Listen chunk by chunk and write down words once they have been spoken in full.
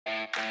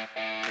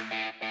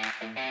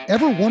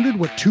Ever wondered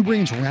what Two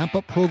Brains Ramp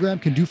Up program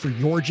can do for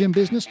your gym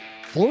business?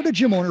 Florida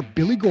gym owner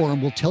Billy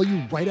Gorham will tell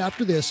you right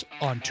after this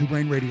on Two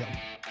Brain Radio.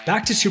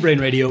 Back to Two Brain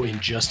Radio in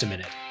just a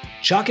minute.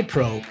 Chalk It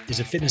Pro is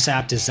a fitness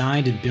app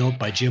designed and built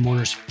by gym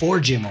owners for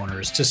gym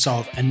owners to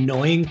solve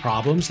annoying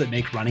problems that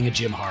make running a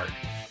gym hard.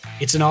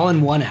 It's an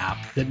all-in-one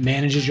app that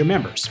manages your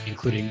members,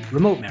 including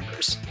remote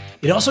members.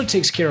 It also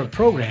takes care of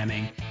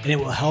programming, and it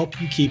will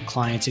help you keep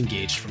clients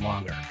engaged for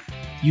longer.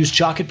 Use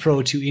Chalk It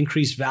Pro to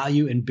increase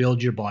value and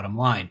build your bottom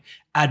line.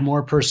 Add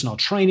more personal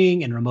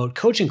training and remote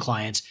coaching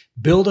clients,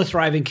 build a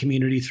thriving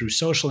community through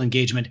social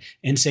engagement,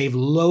 and save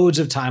loads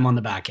of time on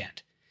the back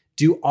end.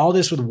 Do all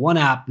this with one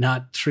app,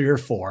 not 3 or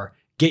 4.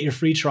 Get your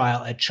free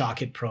trial at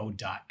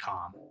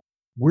chalkitpro.com.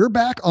 We're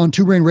back on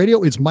Two Brain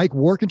Radio. It's Mike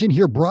Warkentin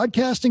here,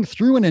 broadcasting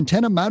through an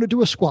antenna mounted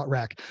to a squat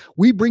rack.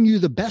 We bring you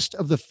the best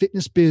of the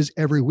fitness biz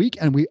every week,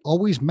 and we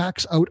always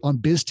max out on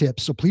biz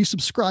tips. So please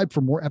subscribe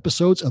for more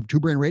episodes of Two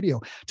Brain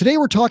Radio. Today,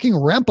 we're talking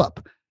Ramp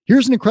Up.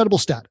 Here's an incredible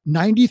stat.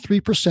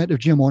 93% of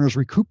gym owners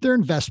recoup their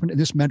investment in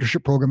this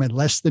mentorship program in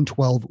less than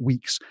 12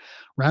 weeks.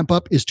 Ramp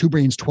Up is Two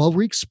Brain's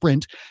 12-week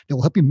sprint that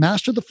will help you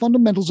master the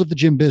fundamentals of the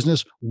gym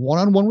business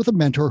one-on-one with a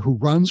mentor who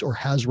runs or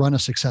has run a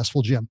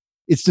successful gym.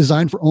 It's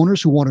designed for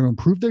owners who want to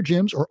improve their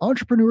gyms or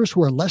entrepreneurs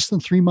who are less than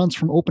 3 months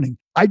from opening.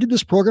 I did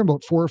this program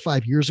about 4 or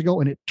 5 years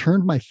ago, and it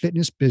turned my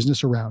fitness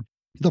business around.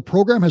 The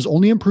program has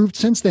only improved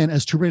since then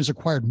as Two Brain has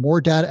acquired more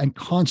data and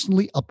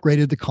constantly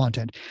upgraded the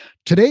content.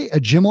 Today, a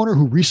gym owner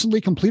who recently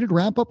completed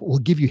Ramp Up will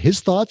give you his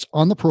thoughts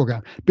on the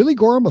program. Billy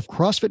Gorham of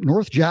CrossFit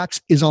North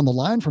Jacks is on the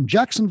line from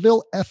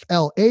Jacksonville,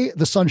 FLA,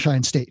 the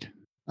Sunshine State.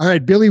 All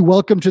right, Billy,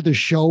 welcome to the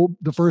show.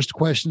 The first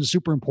question is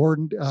super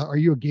important. Are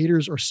you a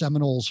Gators or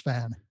Seminoles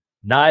fan?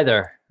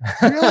 Neither.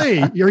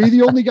 Really? Are you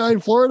the only guy in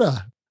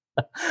Florida?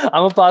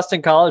 I'm a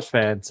Boston College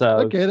fan. So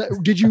okay,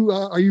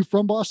 are you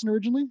from Boston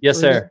originally? Yes,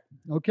 sir.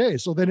 Okay,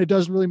 so then it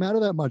doesn't really matter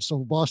that much. So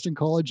Boston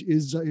College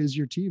is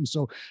your team.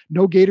 So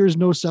no Gators,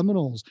 no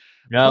Seminoles.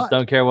 Nope,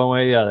 don't care one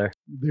way or the other.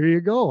 There you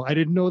go. I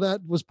didn't know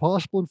that was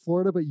possible in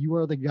Florida, but you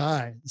are the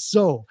guy.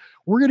 So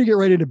we're going to get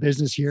right into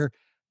business here.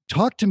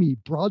 Talk to me,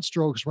 broad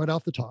strokes, right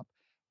off the top.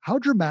 How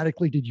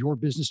dramatically did your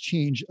business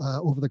change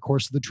over the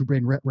course of the Two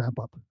Brain Ramp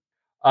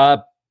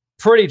Up?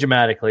 Pretty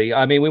dramatically.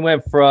 I mean, we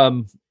went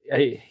from,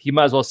 you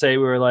might as well say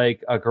we were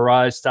like a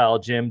garage style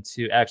gym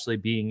to actually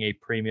being a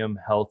premium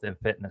health and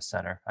fitness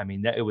center. I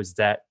mean, it was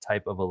that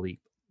type of a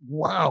leap.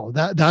 Wow.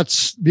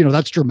 That's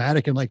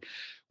dramatic. And like,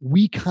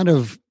 we kind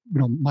of,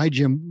 my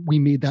gym, we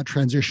made that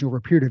transition over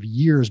a period of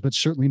years, but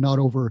certainly not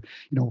over,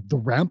 the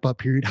ramp up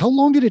period. How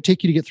long did it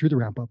take you to get through the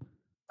ramp up?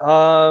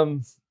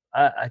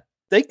 I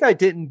think I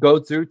didn't go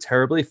through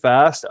terribly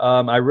fast.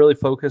 I really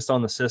focused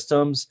on the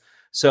systems.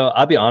 So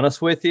I'll be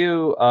honest with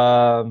you.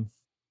 I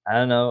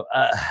don't know.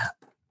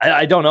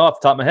 I don't know off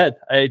the top of my head.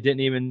 I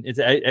didn't even,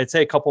 I'd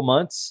say a couple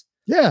months.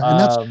 Yeah. And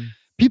that's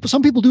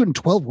some people do it in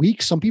 12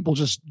 weeks. Some people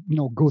just,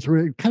 go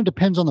through it. It kind of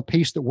depends on the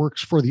pace that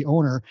works for the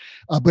owner.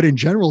 But in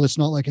general, it's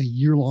not like a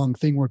year-long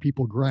thing where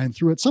people grind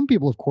through it. Some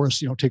people, of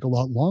course, take a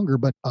lot longer,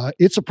 but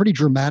it's a pretty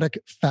dramatic,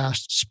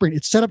 fast sprint.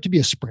 It's set up to be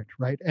a sprint,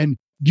 right? And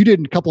you did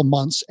in a couple of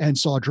months and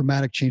saw a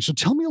dramatic change. So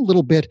tell me a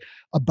little bit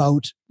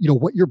about,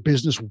 what your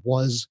business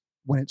was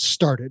when it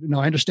started. Now,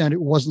 I understand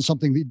it wasn't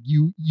something that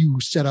you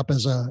set up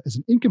as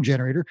an income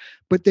generator,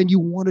 but then you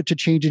wanted to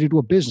change it into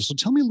a business. So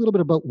tell me a little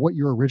bit about what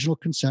your original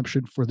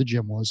conception for the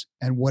gym was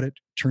and what it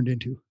turned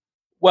into.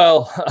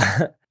 Well,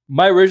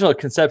 my original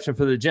conception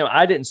for the gym,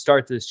 I didn't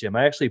start this gym.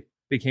 I actually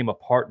became a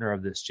partner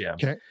of this gym.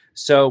 Okay.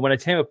 So when I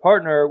became a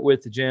partner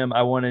with the gym,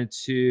 I wanted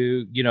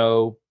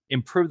to,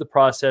 improve the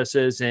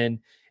processes, and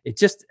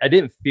I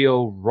didn't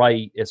feel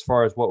right as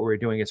far as what we were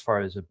doing as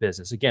far as a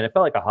business. Again, it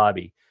felt like a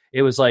hobby.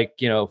 It was like,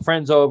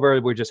 friends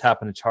over, we just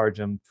happened to charge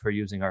them for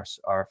using our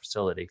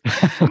facility.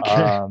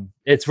 Okay.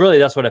 It's really,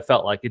 that's what it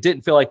felt like. It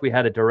didn't feel like we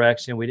had a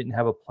direction. We didn't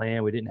have a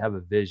plan. We didn't have a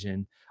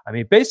vision. I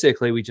mean,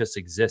 basically we just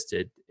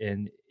existed,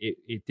 and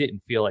it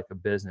didn't feel like a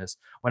business.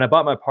 When I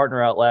bought my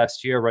partner out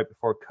last year, right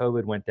before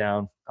COVID went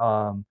down,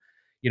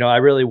 I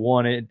really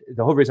wanted,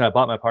 the whole reason I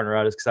bought my partner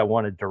out is because I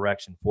wanted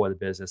direction for the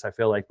business. I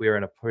feel like we were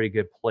in a pretty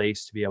good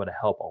place to be able to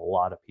help a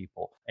lot of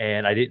people.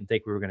 And I didn't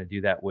think we were going to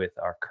do that with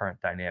our current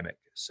dynamic.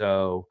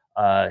 So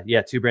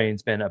Two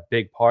Brain's been a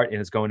big part,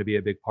 and is going to be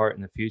a big part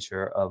in the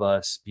future of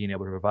us being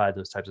able to provide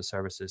those types of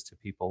services to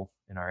people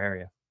in our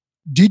area.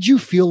 Did you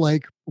feel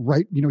like,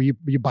 right,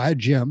 you buy a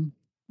gym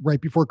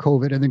right before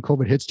COVID and then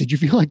COVID hits, did you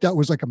feel like that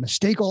was like a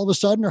mistake all of a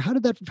sudden, or how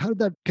did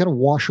that kind of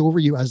wash over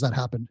you as that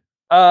happened?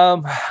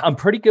 I'm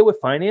pretty good with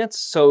finance.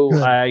 So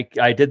Good.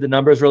 I did the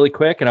numbers really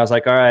quick, and I was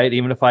like, all right,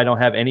 even if I don't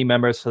have any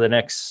members for the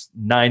next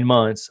 9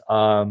 months,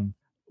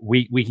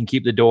 we can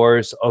keep the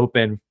doors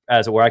open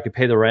as where I could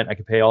pay the rent. I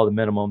could pay all the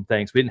minimum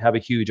things. We didn't have a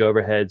huge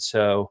overhead.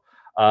 So,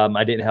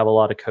 I didn't have a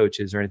lot of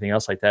coaches or anything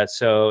else like that.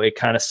 So it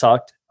kind of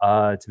sucked,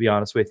 to be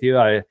honest with you.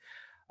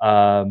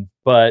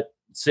 But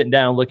sitting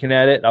down, looking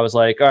at it, I was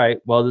like, all right,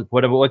 well,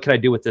 what can I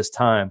do with this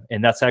time?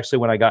 And that's actually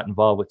when I got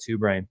involved with Two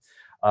Brain.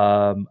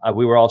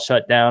 We were all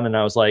shut down, and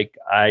I was like,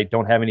 I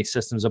don't have any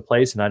systems in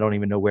place, and I don't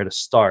even know where to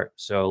start.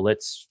 So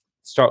let's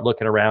start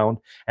looking around.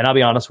 And I'll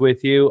be honest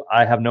with you,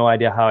 I have no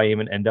idea how I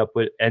even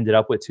ended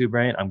up with Two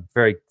Brain. I'm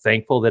very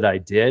thankful that I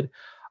did,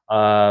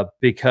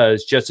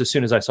 because just as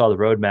soon as I saw the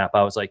roadmap,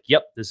 I was like,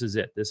 yep, this is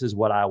it. This is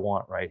what I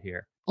want right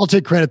here. I'll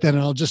take credit then,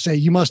 and I'll just say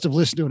you must have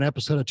listened to an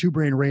episode of Two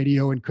Brain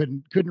Radio and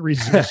couldn't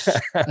resist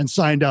and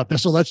signed up.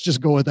 So let's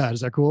just go with that.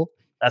 Is that cool?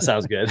 That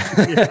sounds good.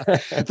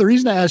 Yeah. The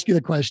reason I ask you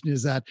the question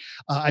is that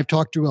I've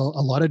talked to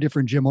a lot of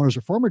different gym owners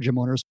or former gym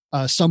owners,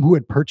 some who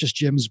had purchased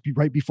gyms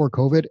right before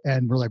COVID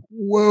and were like,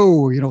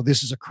 whoa,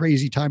 this is a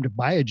crazy time to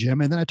buy a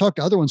gym. And then I talked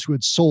to other ones who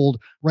had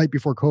sold right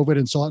before COVID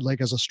and saw it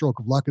like as a stroke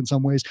of luck in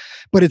some ways.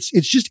 But it's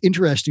just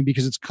interesting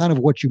because it's kind of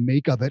what you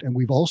make of it. And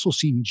we've also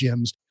seen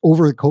gyms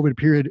over the COVID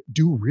period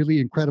do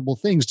really incredible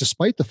things,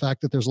 despite the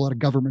fact that there's a lot of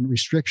government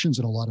restrictions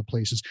in a lot of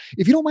places.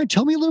 If you don't mind,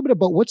 tell me a little bit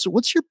about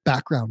what's your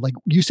background. Like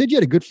you said, you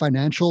had a good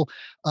financial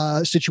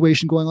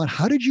situation going on.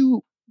 How did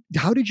you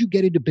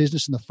get into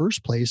business in the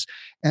first place?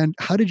 And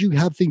how did you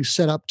have things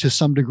set up to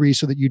some degree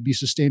so that you'd be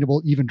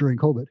sustainable even during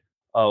COVID?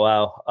 Oh,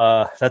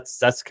 wow.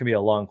 That's can be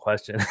a long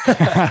question.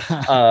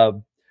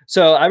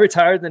 So I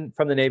retired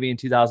from the Navy in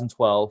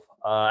 2012.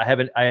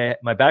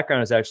 My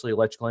background is actually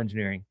electrical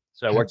engineering.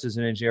 So I worked as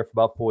an engineer for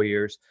about 4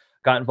 years,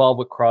 got involved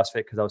with CrossFit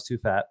because I was too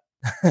fat.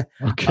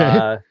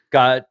 Okay.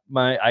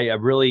 I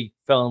really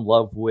fell in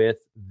love with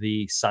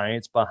the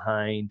science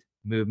behind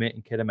movement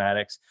and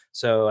kinematics.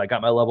 So I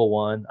got my level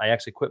 1. I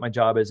actually quit my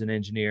job as an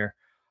engineer,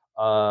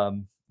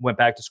 went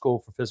back to school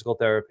for physical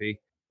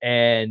therapy.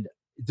 And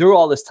through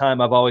all this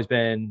time, I've always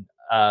been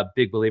a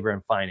big believer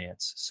in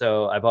finance.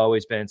 So I've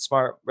always been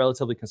smart,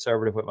 relatively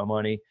conservative with my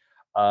money.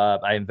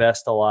 I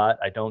invest a lot.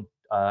 I don't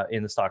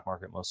in the stock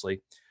market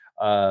mostly.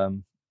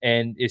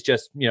 And it's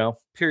just,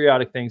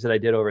 periodic things that I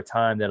did over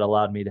time that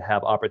allowed me to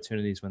have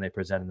opportunities when they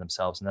presented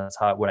themselves. And that's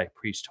what I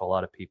preach to a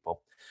lot of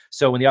people.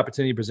 So when the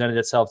opportunity presented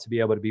itself to be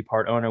able to be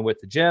part owner with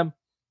the gym,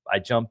 I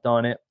jumped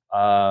on it.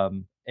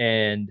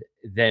 And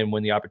then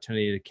when the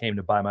opportunity came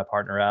to buy my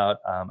partner out,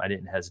 I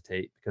didn't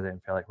hesitate because I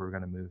didn't feel like we were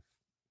going to move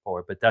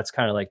forward. But that's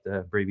kind of like the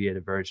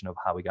abbreviated version of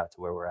how we got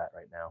to where we're at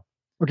right now.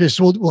 Okay,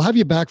 so we'll have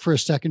you back for a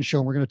second show,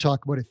 and we're going to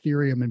talk about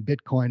Ethereum and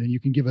Bitcoin, and you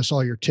can give us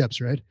all your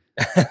tips, right?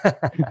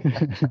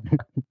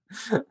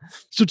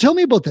 So tell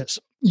me about this.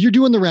 You're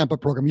doing the ramp up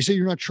program. You say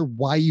you're not sure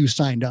why you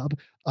signed up,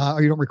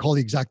 or you don't recall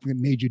the exact thing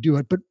that made you do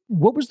it. But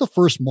what was the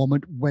first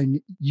moment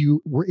when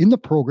you were in the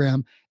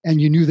program and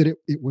you knew that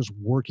it was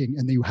working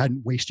and that you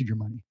hadn't wasted your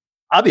money?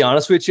 I'll be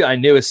honest with you. I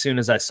knew as soon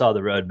as I saw the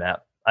roadmap.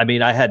 I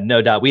mean, I had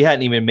no doubt. We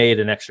hadn't even made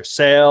an extra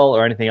sale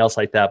or anything else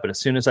like that. But as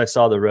soon as I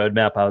saw the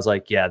roadmap, I was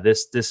like, yeah,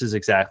 this is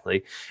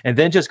exactly. And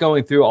then just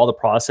going through all the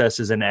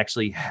processes and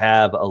actually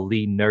have a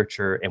lead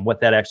nurture and what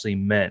that actually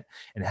meant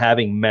and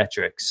having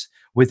metrics.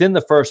 Within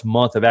the first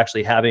month of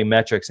actually having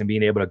metrics and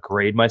being able to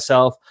grade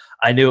myself,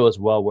 I knew it was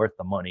well worth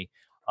the money.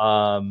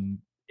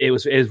 It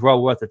was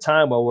well worth the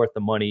time, well worth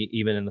the money,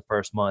 even in the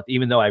first month,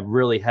 even though I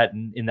really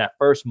hadn't, in that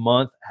first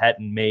month,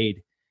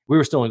 we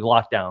were still in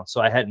lockdown,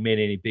 so I hadn't made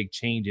any big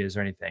changes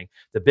or anything.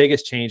 The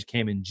biggest change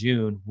came in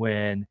June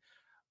when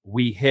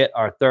we hit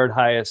our third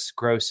highest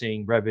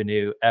grossing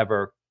revenue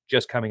ever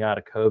just coming out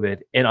of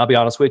COVID. And I'll be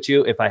honest with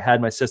you, if I had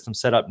my system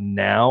set up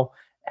now,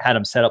 had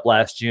them set up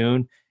last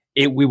June,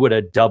 we would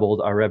have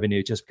doubled our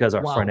revenue just because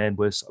our front end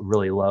was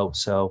really low.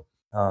 So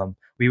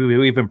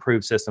we've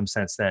improved systems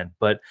since then.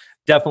 But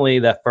definitely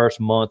that first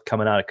month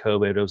coming out of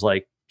COVID, it was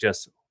like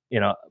just,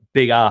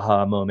 big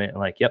aha moment. And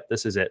like, yep,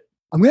 this is it.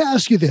 I'm going to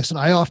ask you this, and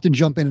I often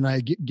jump in and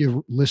I give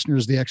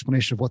listeners the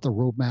explanation of what the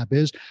roadmap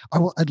is.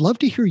 I'd love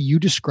to hear you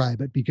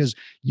describe it because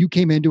you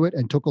came into it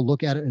and took a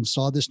look at it and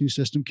saw this new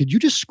system. Could you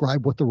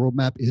describe what the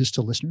roadmap is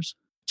to listeners?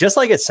 Just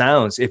like it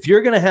sounds, if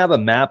you're going to have a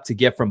map to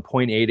get from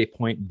point A to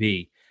point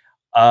B,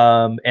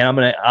 and I'm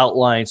going to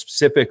outline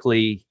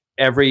specifically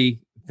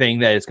everything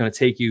that it's going to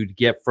take you to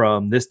get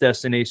from this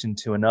destination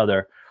to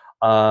another,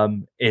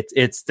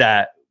 it's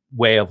that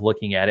way of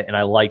looking at it. And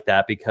I like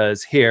that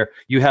because here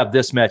you have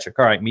this metric.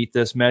 All right, meet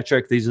this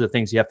metric. These are the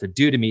things you have to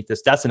do to meet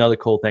this. That's another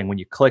cool thing. When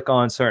you click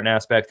on certain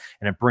aspects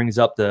and it brings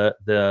up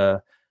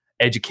the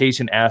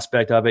education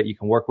aspect of it, you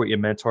can work with your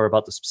mentor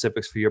about the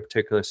specifics for your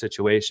particular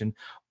situation,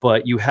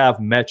 but you have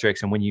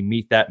metrics. And when you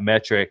meet that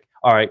metric,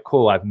 all right,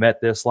 cool, I've met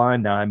this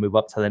line. Now I move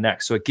up to the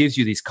next. So it gives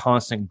you these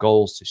constant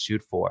goals to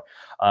shoot for.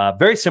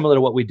 Very similar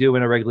to what we do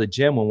in a regular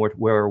gym when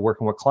we're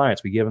working with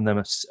clients. We give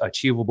them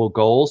achievable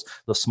goals,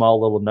 the small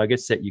little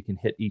nuggets that you can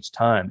hit each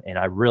time. And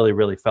I really,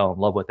 really fell in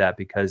love with that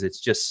because it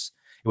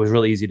was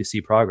really easy to see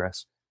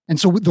progress. And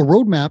so the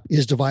roadmap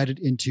is divided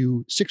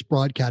into 6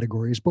 broad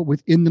categories, but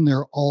within them, there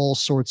are all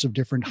sorts of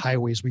different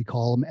highways, we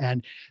call them.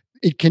 And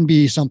it can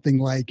be something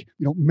like,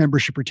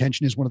 membership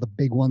retention is one of the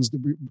big ones,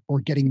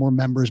 or getting more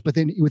members. But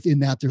then within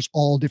that, there's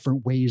all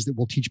different ways that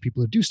we'll teach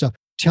people to do stuff.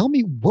 Tell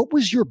me, what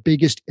was your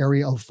biggest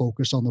area of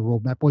focus on the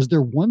roadmap? Was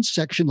there one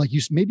section, like you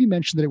maybe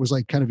mentioned that it was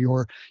like kind of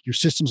your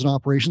systems and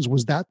operations?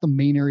 Was that the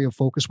main area of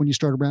focus when you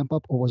started Ramp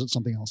Up, or was it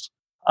something else?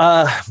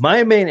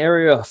 My main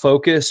area of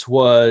focus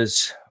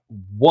was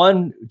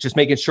one, just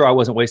making sure I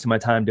wasn't wasting my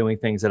time doing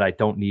things that I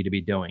don't need to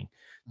be doing.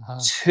 Uh-huh.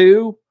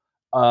 Two,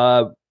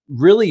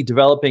 really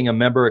developing a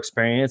member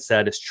experience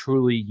that is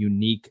truly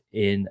unique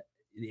in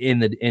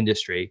the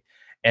industry.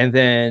 And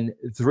then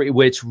three,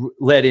 which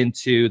led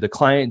into the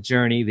client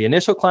journey, the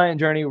initial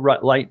client journey,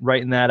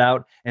 writing that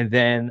out, and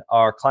then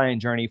our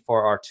client journey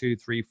for our 2,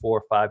 3,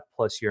 4, 5+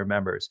 year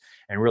members,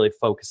 and really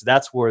focus.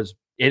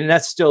 And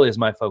that still is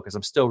my focus.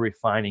 I'm still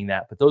refining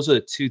that. But those are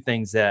the two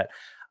things that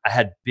I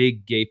had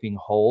big gaping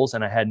holes,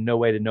 and I had no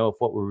way to know if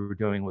what we were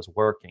doing was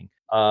working.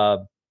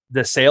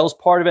 The sales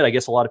part of it, I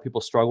guess a lot of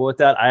people struggle with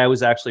that. I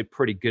was actually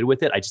pretty good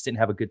with it. I just didn't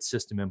have a good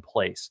system in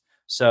place.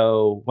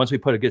 So once we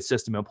put a good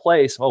system in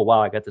place, oh,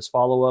 wow, I got this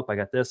follow-up. I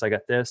got this.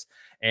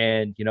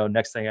 And,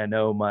 next thing I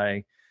know,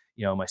 my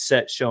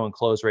set, show, and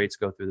close rates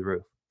go through the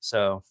roof.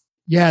 So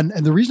yeah. And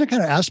the reason I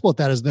kind of asked about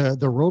that is the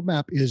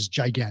roadmap is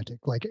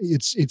gigantic. Like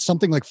it's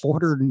something like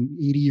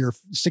 480 or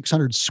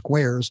 600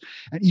 squares,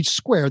 and each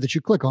square that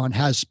you click on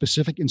has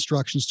specific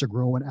instructions to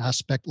grow an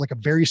aspect, like a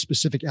very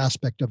specific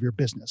aspect of your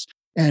business.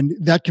 And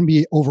that can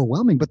be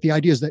overwhelming. But the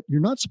idea is that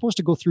you're not supposed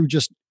to go through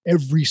just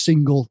every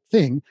single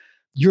thing.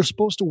 You're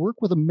supposed to work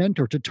with a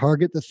mentor to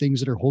target the things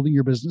that are holding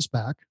your business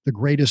back, the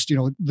greatest,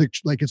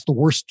 it's the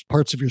worst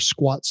parts of your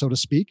squat, so to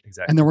speak.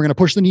 Exactly. And then we're going to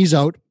push the knees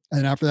out.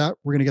 And after that,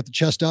 we're going to get the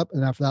chest up.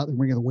 And after that,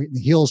 we're going to get the weight in the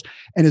heels.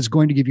 And it's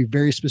going to give you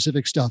very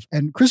specific stuff.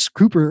 And Chris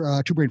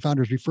Cooper, Two Brain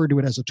Founders, referred to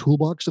it as a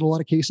toolbox in a lot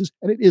of cases.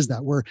 And it is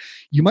that, where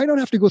you might not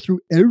have to go through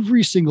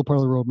every single part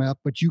of the roadmap,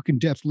 but you can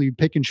definitely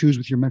pick and choose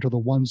with your mentor the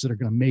ones that are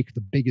going to make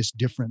the biggest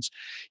difference.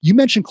 You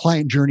mentioned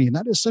client journey, and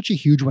that is such a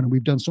huge one. And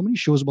we've done so many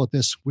shows about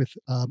this with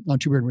on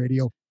Two Brain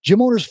Radio.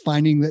 Gym owners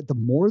finding that the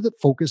more that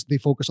they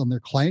focus on their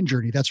client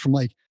journey, that's from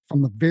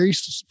the very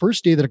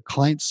first day that a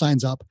client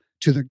signs up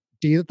to the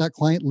day that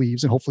client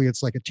leaves, and hopefully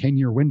it's like a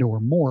 10-year window or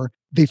more,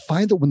 they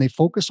find that when they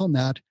focus on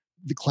that,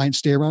 the clients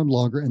stay around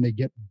longer and they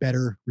get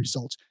better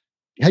results.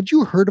 Had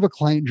you heard of a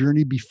client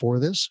journey before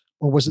this,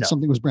 or was it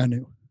something that was brand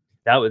new?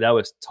 That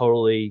was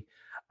totally,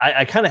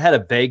 I kind of had a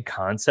vague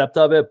concept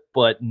of it,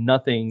 but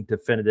nothing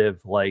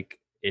definitive like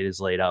it is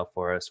laid out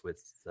for us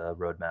with the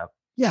roadmap.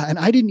 Yeah. And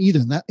I didn't either.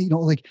 And that,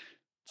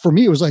 for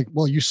me, it was like,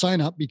 well, you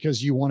sign up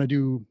because you want to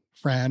do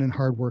Fran and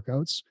hard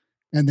workouts,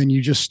 and then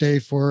you just stay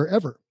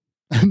forever.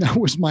 And that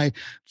was my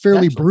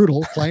fairly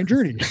brutal client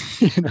journey,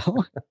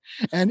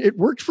 and it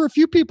worked for a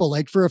few people,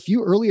 like for a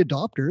few early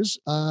adopters,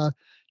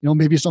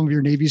 maybe some of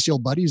your Navy SEAL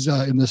buddies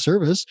in the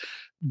service,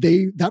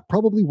 that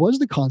probably was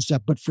the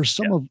concept. But for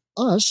some of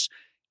us,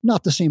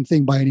 not the same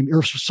thing by any means,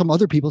 or for some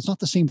other people, it's not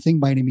the same thing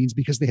by any means,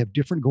 because they have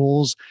different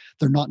goals.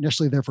 They're not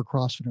necessarily there for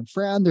CrossFit and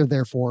Fran. They're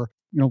there for,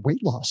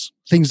 weight loss,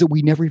 things that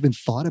we never even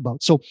thought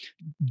about. So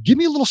give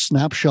me a little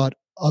snapshot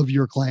of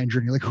your client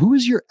journey. Like, who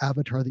is your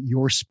avatar that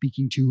you're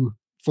speaking to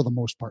for the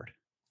most part?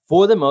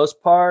 For the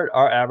most part,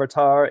 our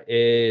avatar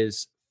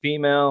is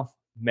female,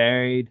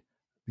 married,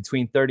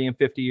 between 30 and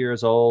 50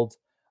 years old,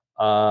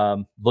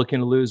 looking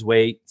to lose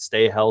weight,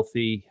 stay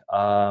healthy.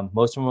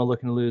 Most of them are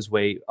looking to lose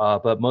weight,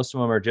 but most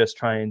of them are just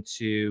trying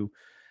to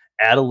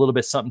add a little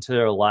bit something to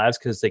their lives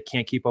because they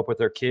can't keep up with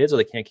their kids or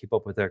they can't keep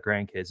up with their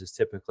grandkids is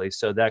typically.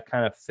 So that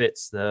kind of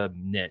fits the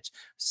niche.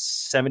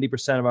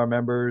 70% of our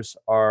members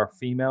are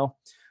female.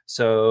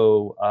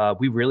 So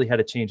we really had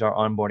to change our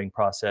onboarding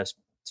process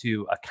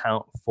to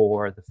account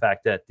for the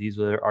fact that these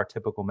are our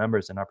typical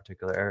members in our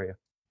particular area.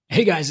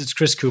 Hey guys, it's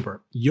Chris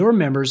Cooper. Your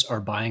members are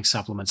buying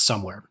supplements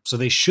somewhere, so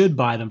they should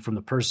buy them from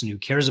the person who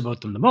cares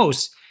about them the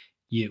most,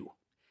 you.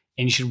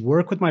 And you should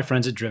work with my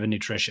friends at Driven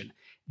Nutrition.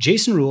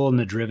 Jason Rule and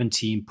the Driven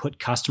team put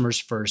customers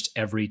first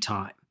every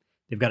time.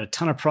 They've got a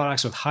ton of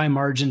products with high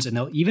margins, and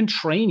they'll even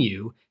train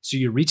you so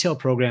your retail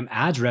program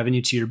adds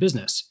revenue to your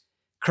business.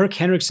 Kirk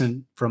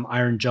Henriksen from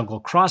Iron Jungle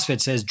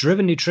CrossFit says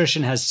Driven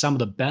Nutrition has some of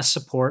the best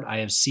support I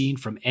have seen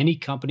from any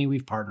company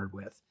we've partnered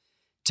with.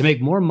 To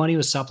make more money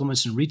with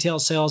supplements and retail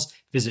sales,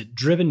 visit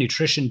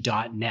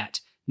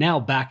drivennutrition.net. Now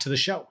back to the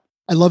show.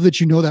 I love that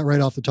you know that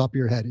right off the top of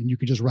your head, and you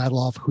can just rattle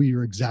off who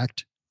your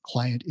exact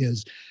client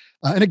is.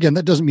 And again,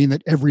 that doesn't mean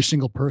that every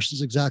single person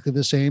is exactly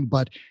the same,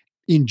 but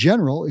in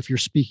general, if you're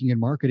speaking in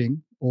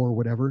marketing or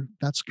whatever,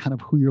 that's kind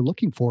of who you're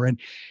looking for. And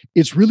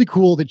it's really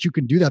cool that you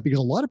can do that, because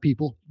a lot of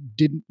people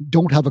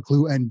don't have a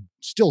clue, and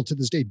still to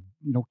this day,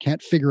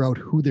 can't figure out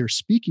who they're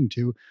speaking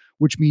to,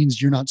 which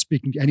means you're not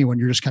speaking to anyone.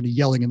 You're just kind of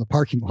yelling in the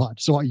parking lot.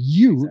 So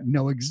you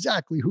know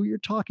exactly who you're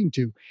talking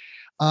to.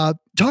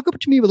 Talk up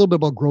to me a little bit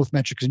about growth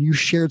metrics, and you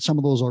shared some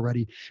of those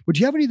already, but do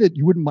you have any that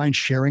you wouldn't mind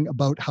sharing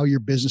about how your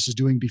business is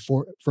doing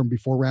from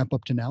before ramp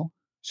up to now?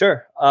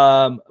 Sure.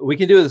 We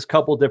can do this a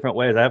couple different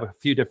ways. I have a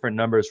few different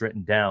numbers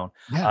written down.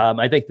 Yeah.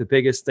 I think the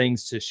biggest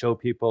things to show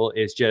people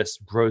is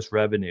just gross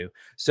revenue.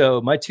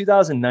 So my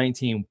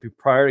 2019,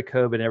 prior to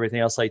COVID and everything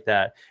else like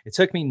that, it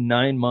took me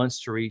 9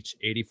 months to reach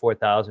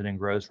 84,000 in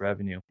gross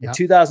revenue. Yeah. In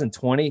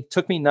 2020,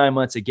 took me 9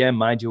 months again.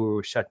 Mind you, we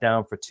were shut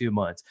down for 2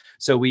 months.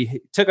 So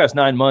we took us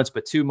 9 months,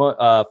 but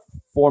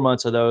 4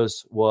 months of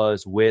those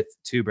was with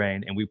Two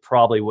Brain, and we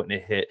probably wouldn't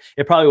have hit.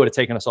 It probably would have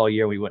taken us all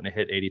year. We wouldn't have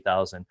hit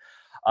 80,000.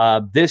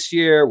 This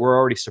year, we're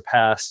already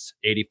surpassed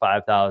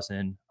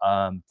 85,000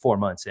 4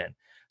 months in.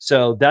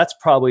 So that's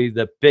probably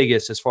the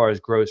biggest as far as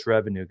gross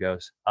revenue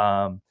goes.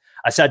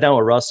 I sat down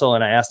with Russell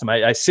and I asked him,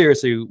 I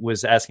seriously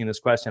was asking this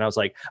question. I was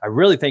like, I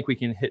really think we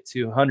can hit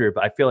 200,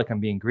 but I feel like I'm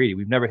being greedy.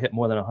 We've never hit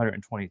more than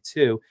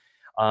 122.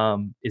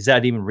 Is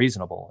that even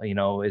reasonable?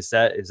 Is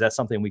that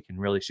something we can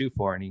really shoot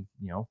for? And he,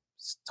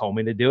 told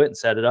me to do it and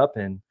set it up,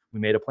 and we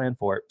made a plan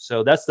for it.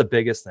 So that's the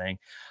biggest thing.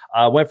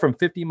 Went from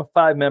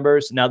 55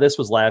 members. Now this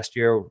was last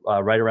year,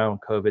 right around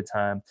COVID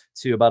time,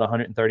 to about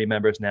 130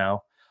 members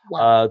now.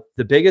 Wow.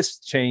 The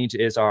biggest change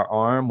is our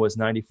ARM was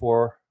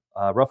 94,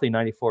 roughly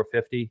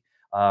 94.50.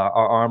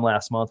 Our ARM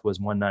last month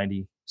was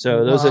 190.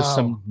 So those are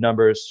some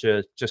numbers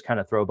to just kind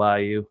of throw by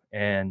you,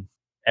 and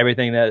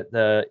everything that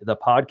the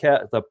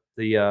podcast,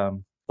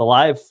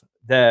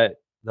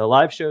 the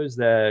live shows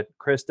that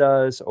Chris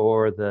does,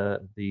 or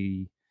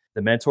the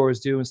mentors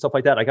do and stuff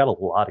like that. I got a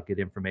lot of good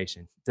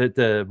information.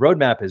 The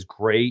roadmap is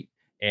great,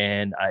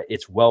 and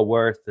it's well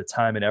worth the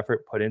time and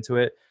effort put into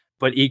it.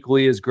 But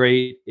equally as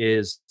great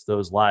is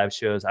those live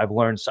shows. I've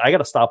learned, so I got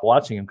to stop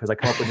watching them because I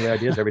come up with new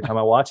ideas every time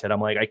I watch it.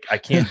 I'm like, I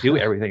can't do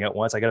everything at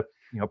once. I got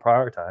to,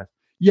 prioritize.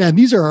 Yeah, and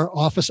these are our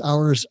office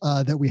hours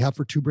that we have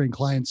for Two Brain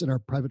clients in our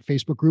private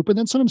Facebook group. And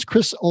then sometimes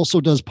Chris also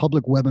does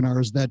public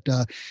webinars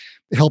that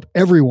help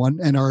everyone.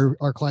 And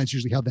our clients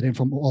usually have that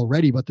info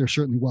already, but they're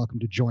certainly welcome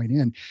to join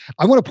in.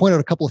 I want to point out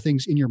a couple of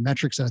things in your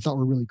metrics that I thought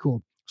were really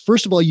cool.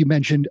 First of all, you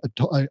mentioned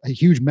a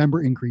huge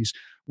member increase,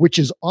 which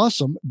is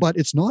awesome, but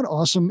it's not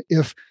awesome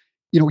if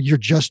you're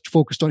just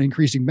focused on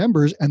increasing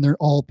members and they're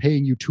all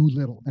paying you too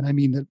little. And I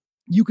mean that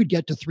you could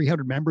get to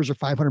 300 members or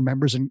 500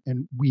 members, and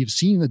we've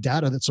seen the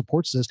data that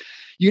supports this.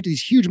 You get to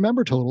these huge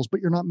member totals,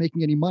 but you're not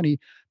making any money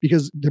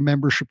because the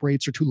membership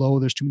rates are too low.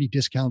 There's too many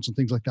discounts and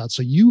things like that.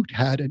 So you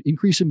had an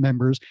increase in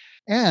members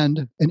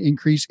and an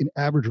increase in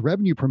average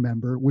revenue per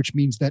member, which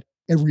means that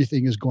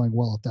everything is going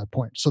well at that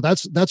point. So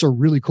that's a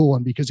really cool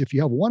one, because if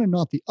you have one and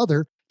not the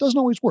other, it doesn't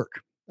always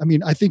work. I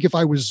mean, I think if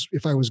I was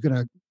going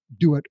to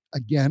do it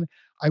again,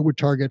 I would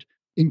target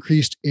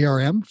increased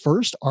ARM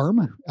first,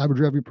 ARM, average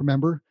revenue per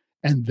member,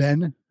 and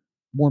then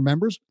more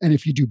members. And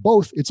if you do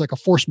both, it's like a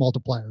force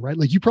multiplier, right?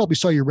 Like you probably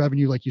saw your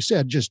revenue, like you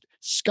said, just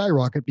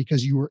skyrocket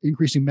because you were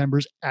increasing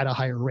members at a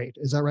higher rate.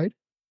 Is that right?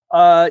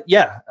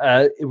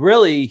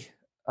 Really,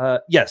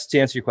 yes, to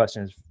answer your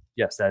question,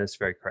 yes, that is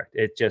very correct.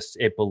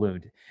 It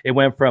ballooned. It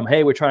went from,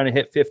 hey, we're trying to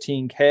hit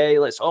 15K. We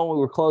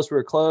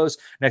were close.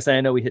 Next thing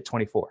I know, we hit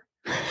 24.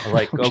 I'm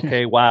like,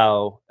 okay,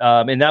 wow.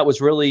 And that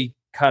was really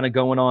kind of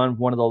going on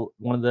one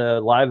of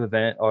the live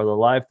event or the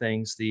live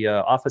things, the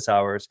office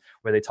hours,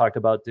 where they talked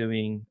about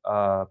doing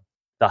the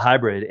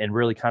hybrid, and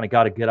really kind of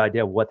got a good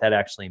idea of what that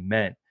actually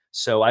meant.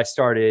 So I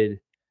started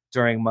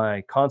during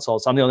my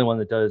consults. I'm the only one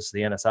that does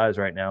the NSIs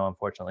right now,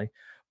 unfortunately.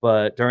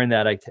 But during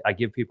that, I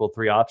give people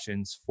 3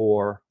 options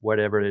for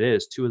whatever it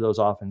is. 2 of those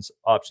options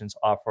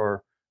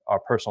offer our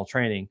personal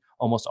training.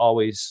 Almost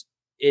always,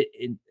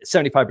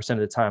 75% of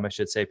the time, I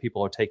should say,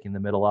 people are taking the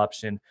middle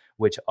option,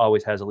 which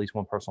always has at least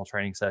one personal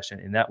training session.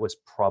 And that was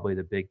probably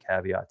the big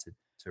caveat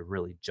to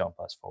really jump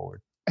us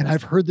forward. And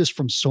I've heard this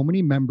from so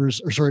many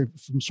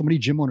from so many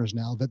gym owners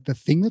now, that the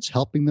thing that's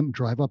helping them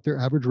drive up their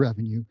average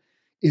revenue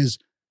is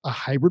a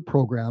hybrid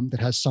program that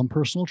has some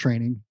personal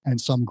training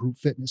and some group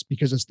fitness,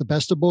 because it's the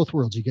best of both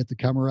worlds. You get the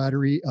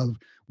camaraderie of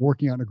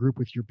working on a group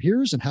with your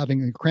peers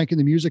and cranking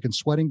the music and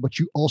sweating, but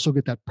you also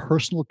get that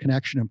personal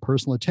connection and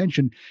personal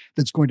attention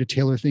that's going to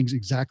tailor things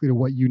exactly to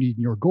what you need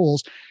in your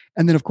goals.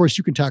 And then, of course,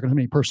 you can tackle how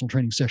many personal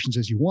training sessions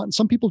as you want.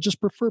 Some people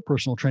just prefer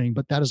personal training,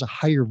 but that is a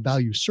higher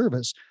value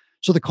service.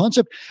 So the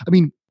concept, let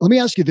me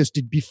ask you this.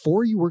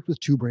 Before you worked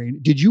with Two Brain,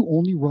 did you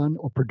only run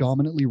or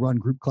predominantly run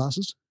group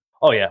classes?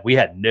 Oh yeah, we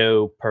had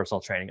no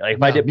personal training. Like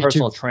if I did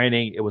personal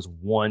training, it was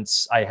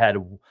once. I had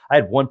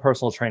one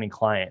personal training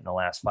client in the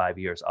last 5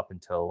 years up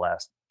until the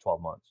last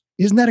 12 months.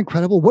 Isn't that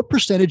incredible? What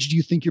percentage do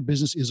you think your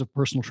business is of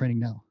personal training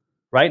now?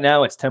 Right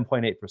now, it's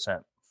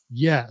 10.8%.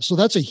 Yeah, so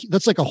that's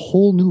like a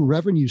whole new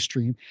revenue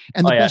stream.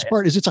 And the best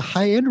part is it's a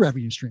high-end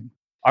revenue stream.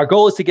 Our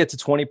goal is to get to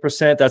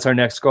 20%. That's our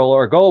next goal.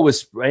 Our goal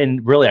was,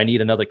 and really, I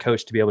need another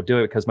coach to be able to do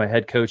it because my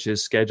head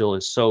coach's schedule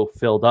is so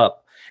filled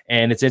up.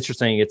 And it's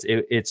interesting.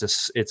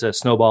 It's a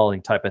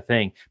snowballing type of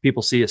thing.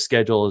 People see a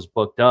schedule is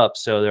booked up,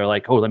 so they're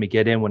like, "Oh, let me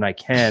get in when I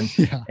can."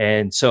 Yeah.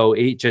 And so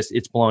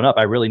it's blown up.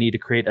 I really need to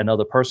create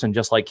another person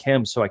just like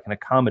him so I can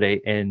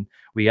accommodate. And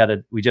we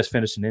just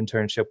finished an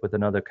internship with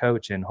another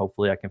coach, and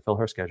hopefully I can fill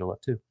her schedule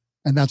up too.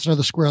 And that's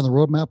another square on the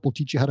roadmap. We'll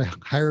teach you how to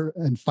hire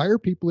and fire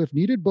people if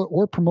needed,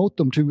 or promote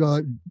them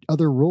to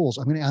other roles.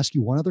 I'm going to ask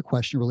you one other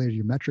question related to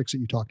your metrics that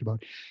you talked about.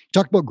 You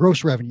talked about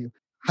gross revenue.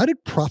 How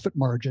did profit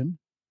margin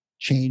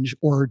change,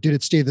 or did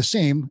it stay the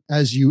same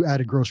as you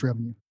added gross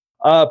revenue?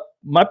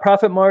 My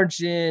profit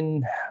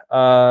margin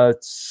here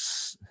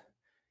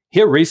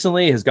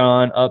recently has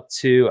gone up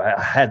to,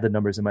 I had the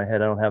numbers in my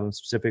head. I don't have them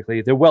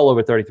specifically. They're well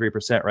over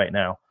 33% right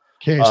now.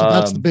 Okay. So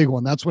that's the big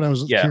one. That's what I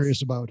was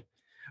curious about.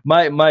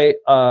 My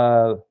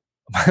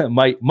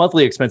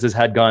monthly expenses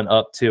had gone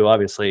up too,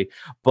 obviously,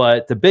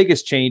 but the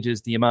biggest change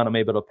is the amount I'm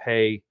able to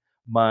pay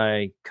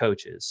my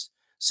coaches.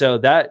 So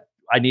that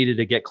I needed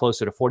to get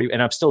closer to 40,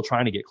 and I'm still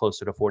trying to get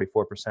closer to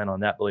 44%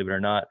 on that, believe it or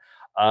not.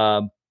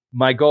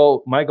 My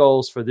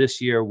goals for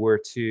this year were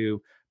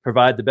to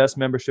provide the best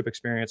membership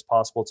experience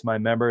possible to my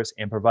members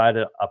and provide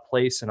a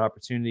place and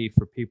opportunity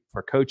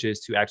for coaches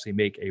to actually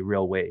make a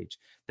real wage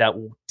that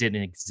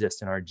didn't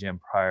exist in our gym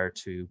prior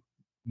to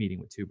meeting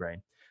with Two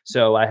Brain.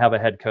 So I have a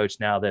head coach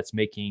now that's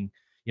making,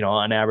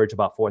 on average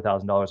about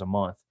 $4,000 a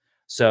month.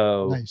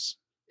 So nice.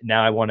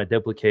 Now I want to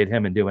duplicate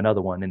him and do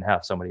another one and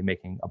have somebody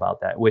making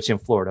about that, which in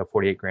Florida,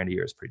 48 grand a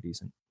year is pretty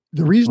decent.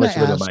 The reason Unless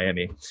you live in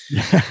Miami.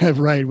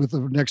 Right,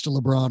 next to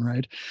LeBron,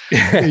 right?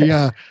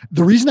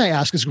 The reason I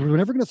ask is we're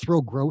never going to throw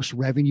gross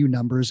revenue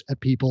numbers at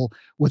people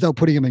without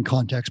putting them in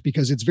context,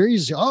 because it's very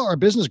easy. Oh, our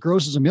business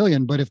gross is $1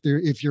 million, but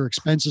if your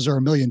expenses are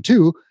 $1 million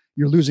too,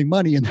 you're losing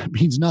money, and that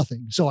means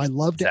nothing. So I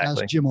love to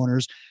ask gym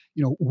owners,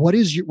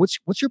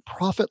 what's your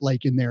profit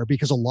like in there?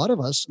 Because a lot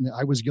of us, and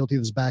I was guilty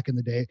of this back in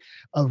the day,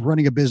 of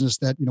running a business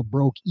that,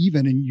 broke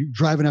even, and you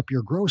driving up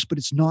your gross, but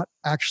it's not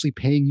actually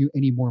paying you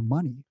any more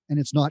money, and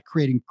it's not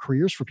creating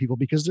careers for people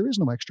because there is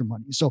no extra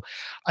money. So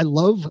I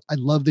love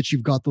that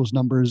you've got those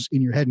numbers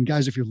in your head. And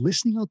guys, if you're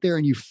listening out there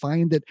and you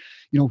find that,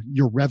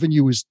 your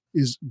revenue is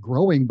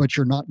growing, but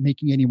you're not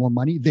making any more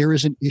money, there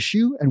is an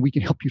issue, and we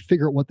can help you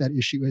figure out what that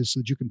issue is so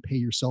that you can pay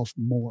yourself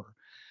more.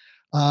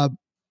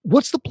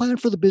 What's the plan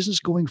for the business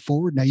going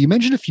forward? Now, you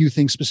mentioned a few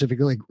things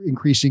specifically, like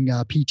increasing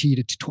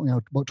PT to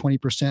about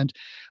 20%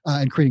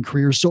 and creating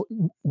careers. So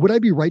would I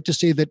be right to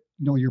say that,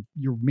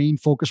 your main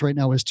focus right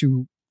now is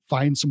to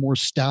find some more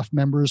staff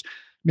members,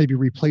 maybe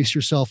replace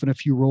yourself in a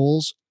few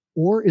roles,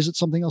 or is it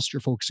something else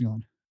you're focusing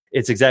on?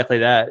 It's exactly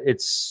that.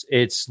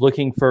 It's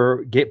looking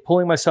for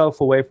pulling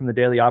myself away from the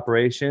daily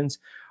operations.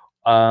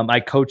 I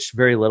coach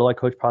very little. I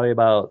coach probably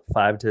about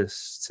 5 to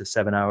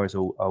 7 hours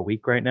a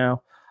week right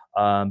now.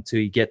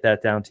 To get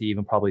that down to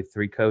even probably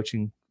 3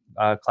 coaching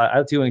class.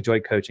 I do enjoy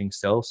coaching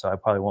still, so I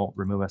probably won't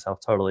remove myself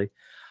totally.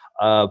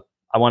 I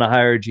want to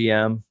hire a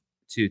GM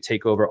to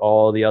take over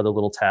all the other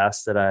little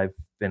tasks that I've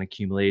been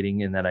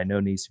accumulating and that I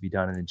know needs to be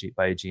done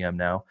by a GM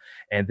now.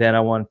 And then I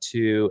want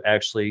to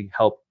actually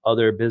help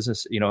other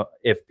business,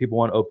 if people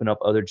want to open up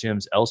other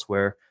gyms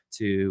elsewhere,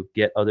 to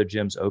get other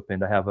gyms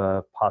opened. I have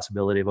a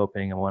possibility of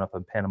opening one up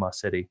in Panama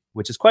City,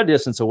 which is quite a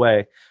distance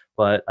away,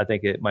 but I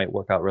think it might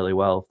work out really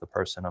well if the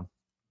person I'm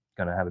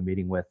going to have a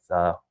meeting with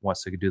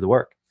wants to do the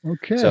work.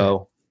 Okay.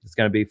 So it's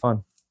going to be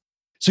fun.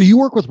 So you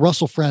work with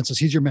Russell Francis.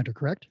 He's your mentor,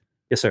 correct?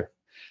 Yes, sir.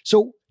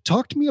 So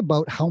talk to me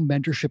about how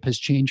mentorship has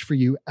changed for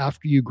you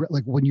after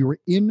when you were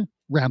in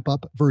Ramp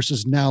Up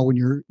versus now when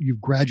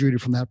you've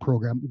graduated from that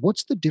program.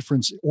 What's the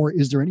difference, or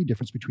is there any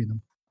difference between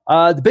them?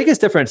 The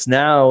biggest difference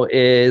now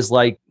is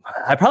I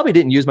probably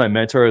didn't use my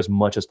mentor as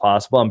much as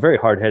possible. I'm very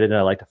hard-headed and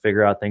I like to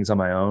figure out things on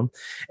my own.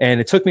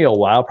 And it took me a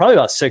while, probably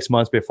about 6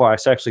 months before I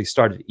actually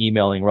started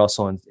emailing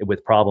Russell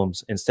with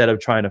problems instead of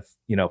trying to,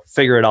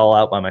 figure it all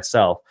out by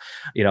myself.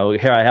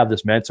 Here I have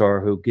this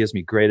mentor who gives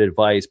me great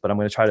advice, but I'm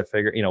going to try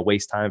to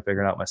waste time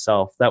figuring it out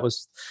myself. That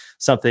was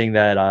something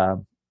that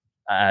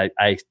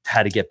I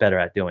had to get better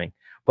at doing.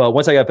 But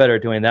once I got better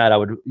at doing that, I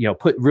would,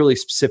 put really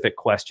specific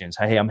questions.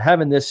 Hey, I'm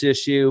having this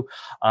issue.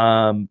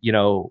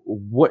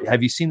 What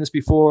have you seen this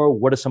before?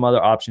 What are some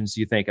other options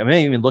do you think? I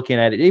mean, even looking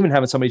at it, even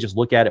having somebody just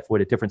look at it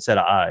with a different set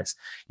of eyes.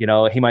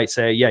 He might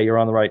say, yeah, you're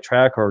on the right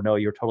track, or no,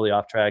 you're totally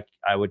off track.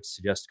 I would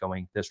suggest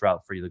going this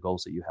route for the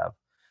goals that you have.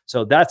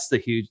 So that's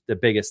the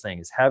biggest thing,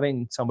 is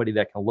having somebody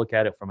that can look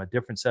at it from a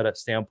different set of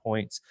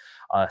standpoints,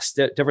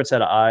 different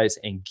set of eyes,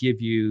 and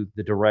give you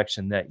the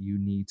direction that you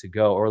need to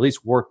go, or at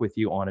least work with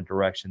you on a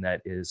direction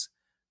that is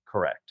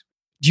correct.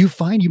 Do you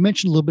find, you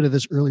mentioned a little bit of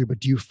this earlier, but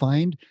do you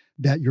find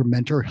that your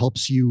mentor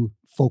helps you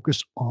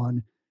focus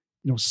on,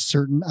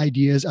 certain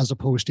ideas as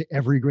opposed to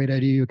every great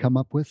idea you come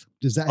up with?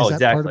 Is that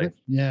exactly. Part of it?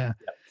 Yeah.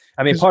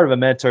 I mean, part of a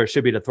mentor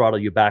should be to throttle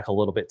you back a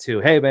little bit too.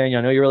 Hey, man,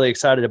 I know you're really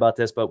excited about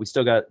this, but we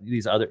still got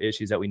these other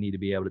issues that we need to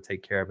be able to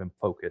take care of and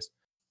focus.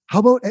 How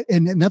about,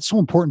 and that's so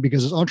important,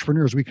 because as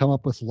entrepreneurs, we come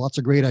up with lots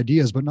of great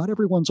ideas, but not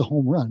everyone's a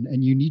home run,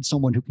 and you need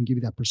someone who can give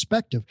you that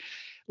perspective.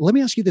 Let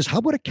me ask you this. How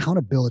about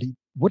accountability?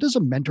 What does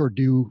a mentor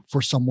do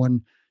for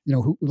someone,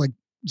 who,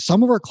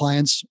 some of our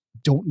clients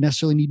don't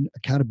necessarily need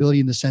accountability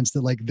in the sense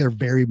that they're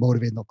very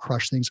motivated and they'll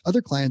crush things.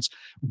 Other clients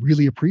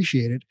really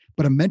appreciate it,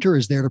 but a mentor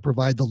is there to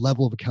provide the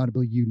level of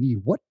accountability you need.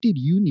 What did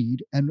you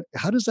need, and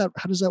how does that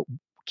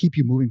keep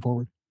you moving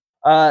forward?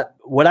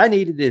 What I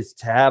needed is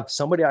to have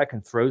somebody I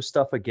can throw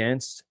stuff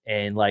against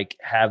and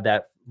have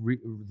that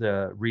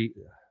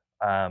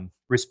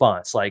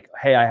response.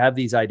 Hey, I have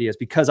these ideas,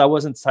 because I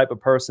wasn't the type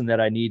of person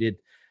that I needed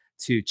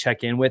to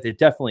check in with. It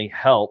definitely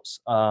helps.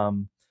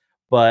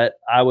 But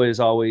I was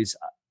always,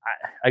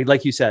 I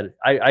like you said,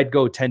 I'd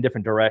go 10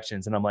 different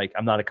directions and I'm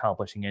I'm not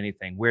accomplishing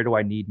anything. Where do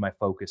I need my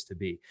focus to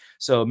be?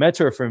 So a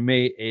mentor for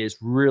me is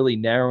really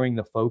narrowing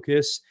the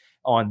focus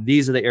on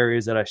these are the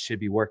areas that I should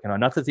be working on.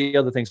 Not that the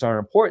other things aren't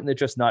important, they're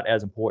just not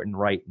as important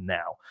right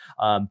now.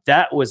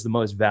 That was the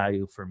most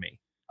value for me,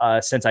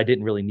 since I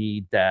didn't really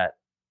need that.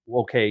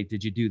 Okay,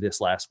 did you do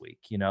this last week?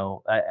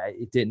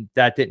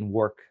 That didn't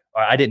work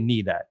or I didn't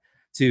need that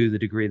to the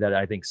degree that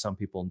I think some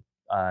people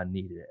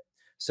needed it.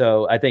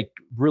 So I think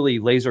really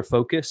laser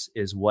focus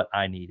is what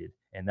I needed.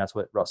 And that's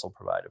what Russell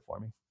provided for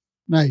me.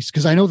 Nice.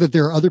 Because I know that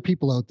there are other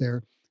people out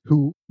there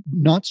who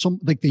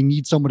they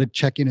need someone to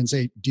check in and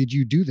say, did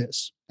you do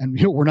this? And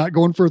we're not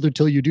going further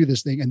till you do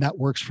this thing. And that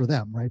works for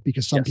them, right?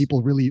 Because some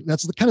people really,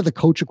 that's the kind of the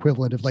coach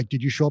equivalent of like,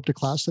 did you show up to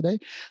class today?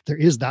 There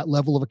is that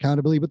level of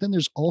accountability, but then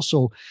there's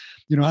also,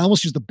 I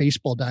almost use the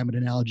baseball diamond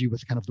analogy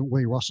with kind of the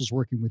way Russell's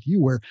working with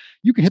you, where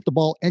you can hit the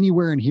ball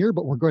anywhere in here,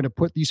 but we're going to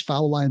put these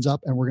foul lines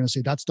up and we're going to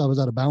say that stuff is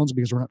out of bounds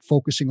because we're not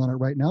focusing on it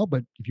right now.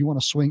 But if you want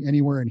to swing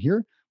anywhere in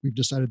here, we've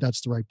decided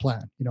that's the right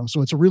plan,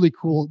 so it's a really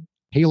cool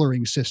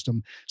tailoring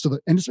system. So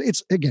that, and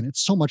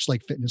it's so much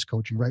like fitness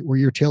coaching, right? Where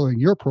you're tailoring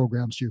your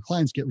programs so your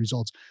clients get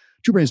results.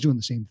 Two Brain's doing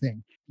the same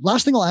thing.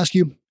 Last thing I'll ask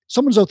you,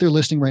 someone's out there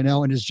listening right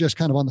now and is just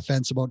kind of on the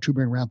fence about Two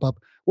Brain Ramp Up.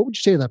 What would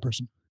you say to that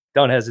person?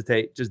 Don't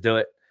hesitate. Just do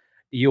it.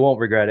 You won't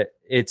regret it.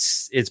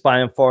 It's by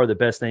and far the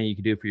best thing you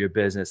can do for your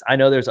business. I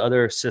know there's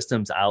other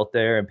systems out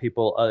there and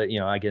people,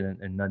 I get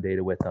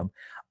inundated with them.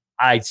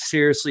 I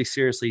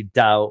seriously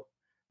doubt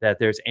that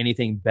there's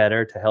anything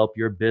better to help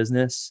your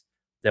business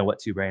than what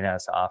Two Brain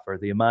has to offer.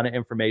 The amount of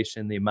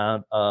information, the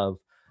amount of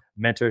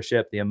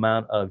mentorship, the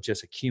amount of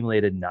just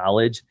accumulated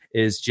knowledge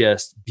is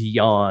just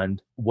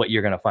beyond what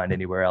you're going to find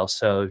anywhere else.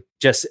 So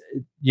just,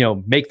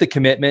 make the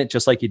commitment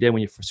just like you did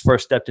when you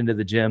first stepped into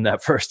the gym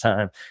that first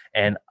time.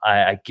 And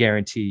I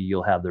guarantee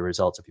you'll have the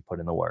results if you put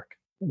in the work.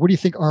 What do you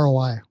think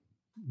ROI?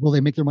 Will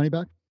they make their money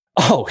back?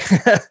 Oh,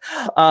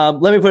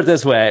 let me put it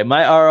this way.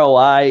 My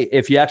ROI,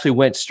 if you actually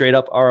went straight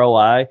up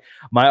ROI,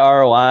 my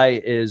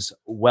ROI is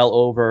well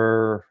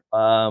over,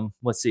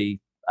 let's see,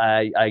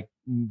 I'm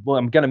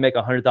going to make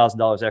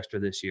 $100,000 extra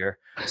this year.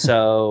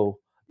 So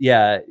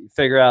yeah,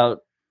 figure out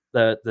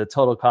the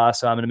total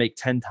cost. So I'm going to make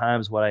 10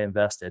 times what I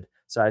invested.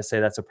 So I say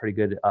that's a pretty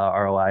good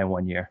ROI in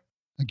 1 year.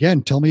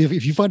 Again, tell me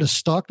if you find a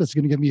stock that's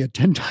going to give me a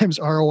 10 times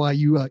ROI,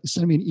 you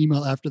send me an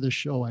email after the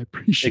show. I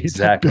appreciate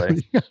exactly.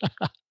 that, Billy.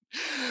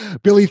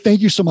 Billy,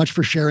 thank you so much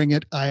for sharing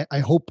it. I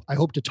hope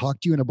to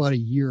talk to you in about a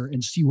year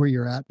and see where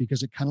you're at,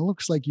 because it kind of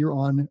looks like you're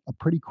on a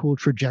pretty cool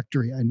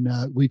trajectory. And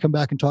will you come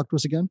back and talk to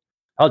us again?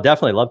 I'll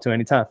definitely love to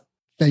anytime.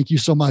 Thank you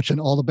so much and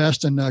all the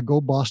best, and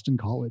go Boston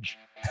College.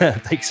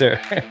 Thanks,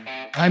 sir.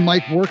 I'm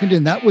Mike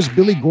Workington. That was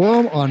Billy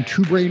Gorham on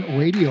Two Brain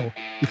Radio.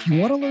 If you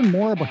want to learn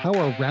more about how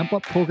our Ramp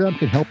Up program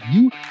can help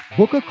you,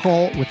 book a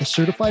call with a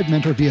certified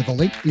mentor via the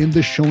link in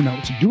the show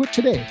notes. Do it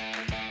today.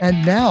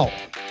 And now,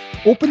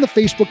 open the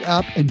Facebook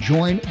app and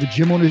join the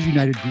Gym Owners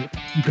United group.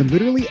 You can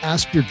literally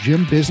ask your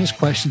gym business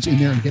questions in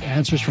there and get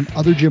answers from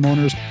other gym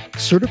owners,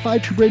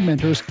 certified Two Brain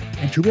mentors,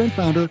 and Two Brain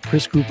founder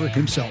Chris Cooper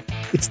himself.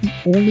 It's the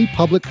only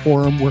public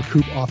forum where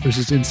Coop offers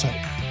his insight.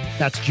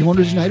 That's Gym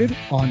Owners United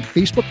on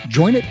Facebook.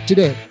 Join it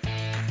today.